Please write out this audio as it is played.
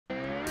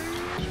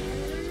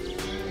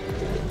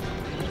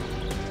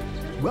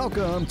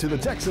Welcome to the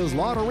Texas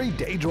Lottery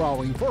Day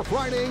Drawing for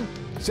Friday,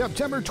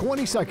 September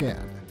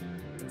 22nd.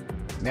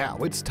 Now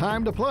it's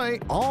time to play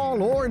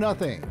All or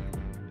Nothing.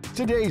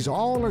 Today's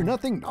All or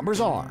Nothing numbers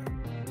are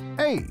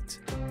 8,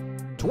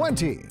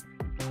 20,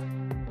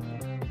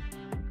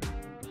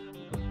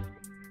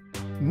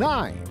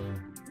 9,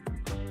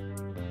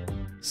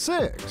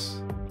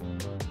 6,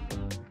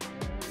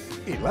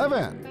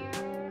 11,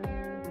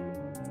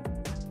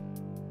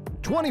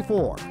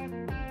 24,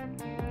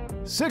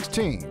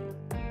 16,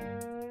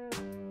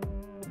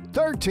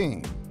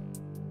 13,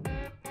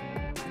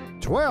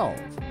 12,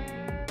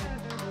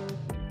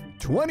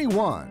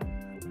 21,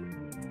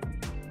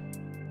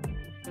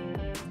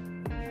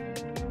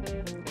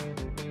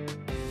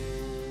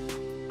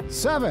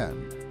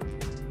 7,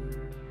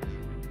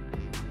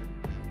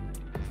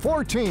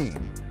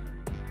 14.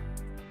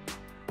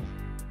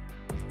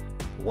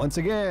 Once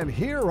again,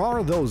 here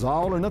are those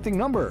All or Nothing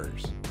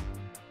numbers.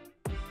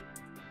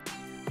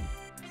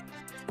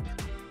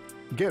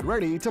 Get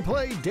ready to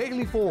play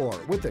Daily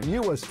 4 with the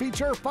newest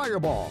feature,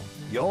 Fireball.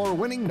 Your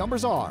winning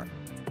numbers are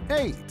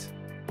 8,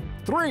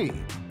 3,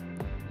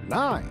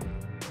 9,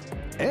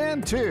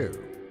 and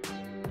 2.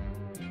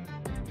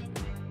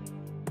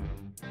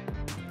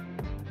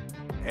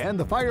 And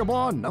the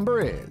Fireball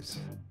number is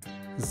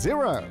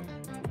 0.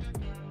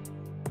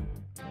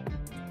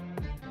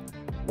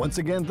 Once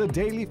again, the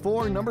Daily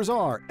 4 numbers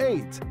are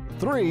 8,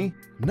 3,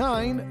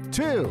 9,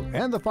 2,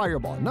 and the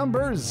Fireball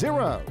number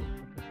 0.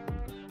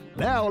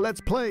 Now let's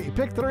play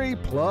Pick 3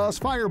 plus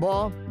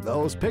Fireball.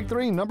 Those Pick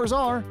 3 numbers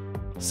are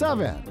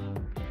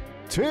 7,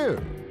 2,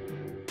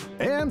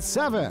 and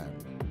 7.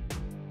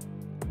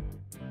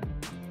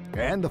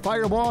 And the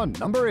Fireball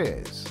number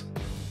is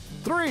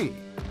 3.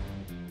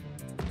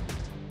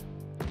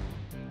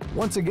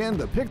 Once again,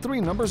 the Pick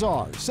 3 numbers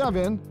are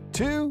 7,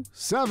 2,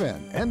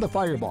 7, and the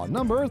Fireball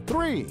number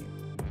 3.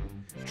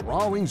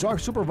 Drawings are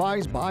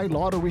supervised by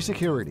Lottery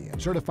Security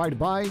and certified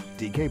by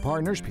DK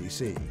Partners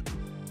PC.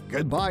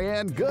 Goodbye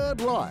and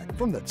good luck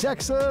from the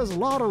Texas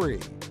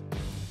Lottery.